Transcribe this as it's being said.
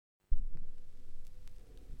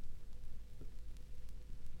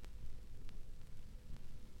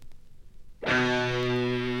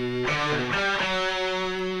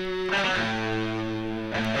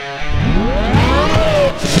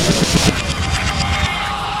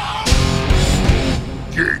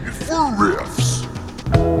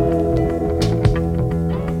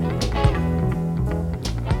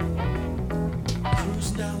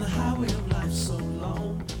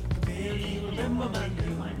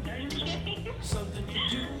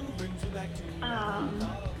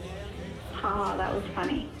Oh, that was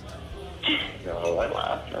funny. No, I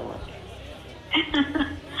laughed.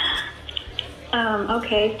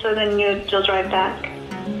 Okay, so then you'll drive back.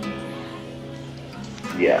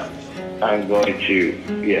 Yeah. I'm going to,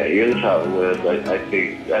 here's how it lives. I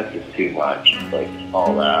think that's just too much, like,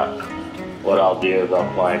 all that. What I'll do is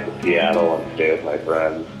I'll fly to Seattle and stay with my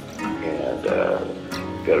friends and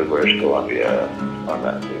go to British Columbia on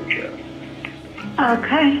that same trip.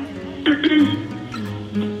 Okay.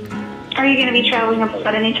 Are you going to be traveling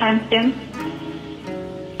abroad anytime soon?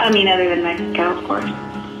 I mean, other than Mexico, of course.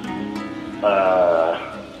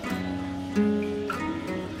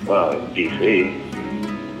 Well, D.C.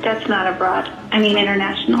 That's not abroad. I mean,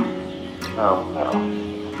 international. Oh, no.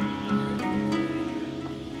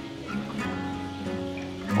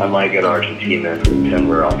 I might get Argentina in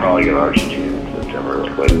September. I'll probably get Argentina in September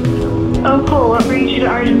real quick. Oh, cool. What brings you to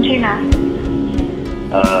Argentina?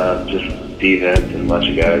 Just D-Vents and a bunch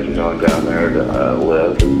of guys who going down there to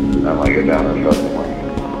live. I might go down there for a month.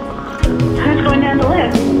 Who's going down to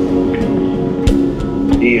live?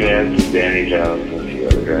 D-Vents, Danny Jones, and a few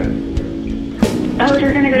other guys. Oh,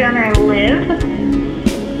 you're going to go down there and live?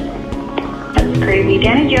 That's crazy.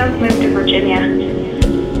 Danny Jones moved to Virginia.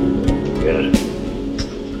 Good.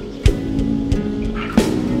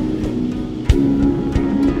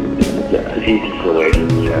 He's just a waste of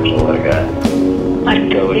potential, that guy. Like,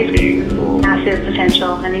 Go and see. massive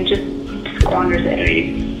potential, and he just squanders it. And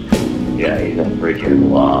he's a freaking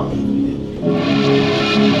flop.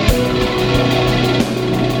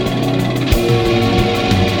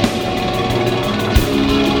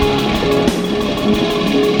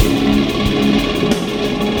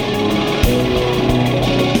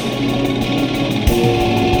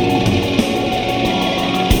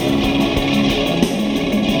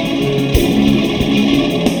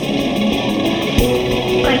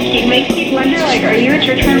 Are you a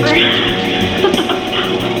church member? I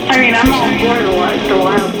mean, I'm all for the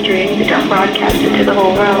wild stream that got broadcasted to the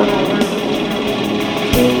whole world.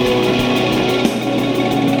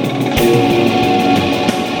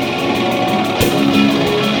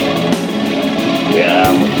 Yeah, I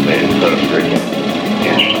almost made it so freaking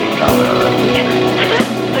interesting comment on that picture.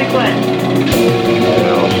 Like what?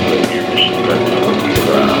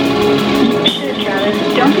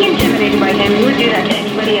 Don't be intimidated by him. You would do that to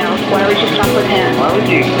anybody else. Why would you stop with him? Why would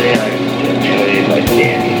you say I'm intimidated by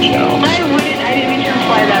Danny Jones? I wouldn't. I didn't mean to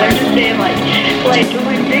imply that. I'm just saying, like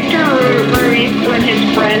when Victor Ruiz, when his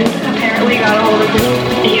friend apparently got a hold of his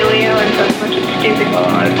Helio and said a bunch of stupid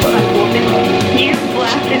you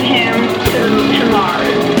blasted him to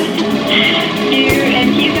Mars.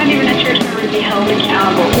 And he's not even a church member to be held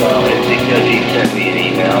accountable. Well, it's because he sent me an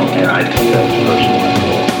email and I took that personal.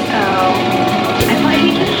 Oh. I thought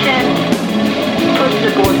he just said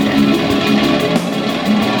posted abortion.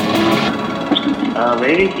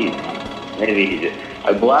 Maybe he did.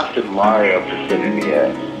 I blasted Mario for sending me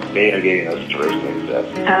maybe I'm getting those stories mixed up.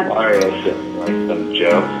 Mario sent me like some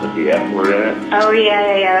jokes with the F word in it. Oh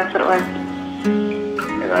yeah, that's what it was.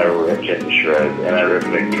 And I ripped it to shreds, and I ripped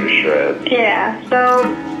Victor to shreds. Yeah, so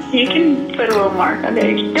you can put a little mark on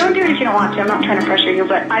there. Don't do it if you don't want to. I'm not trying to pressure you,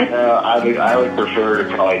 but I would prefer to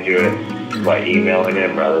probably do it by emailing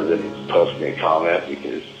him rather than posting a comment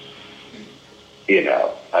because,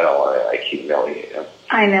 I don't want to humiliate him.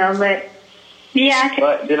 I know, but yeah.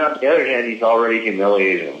 But then on the other hand, he's already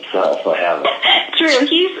humiliated himself. I haven't. True.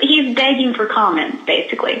 He's begging for comments,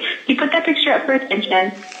 basically. He put that picture up for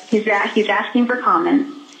attention. He's asking for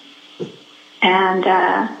comments, and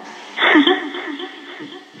I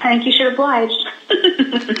think you should oblige.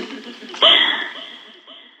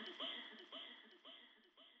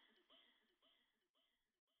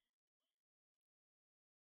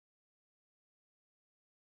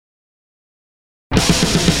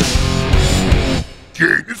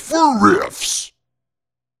 Gated for riffs.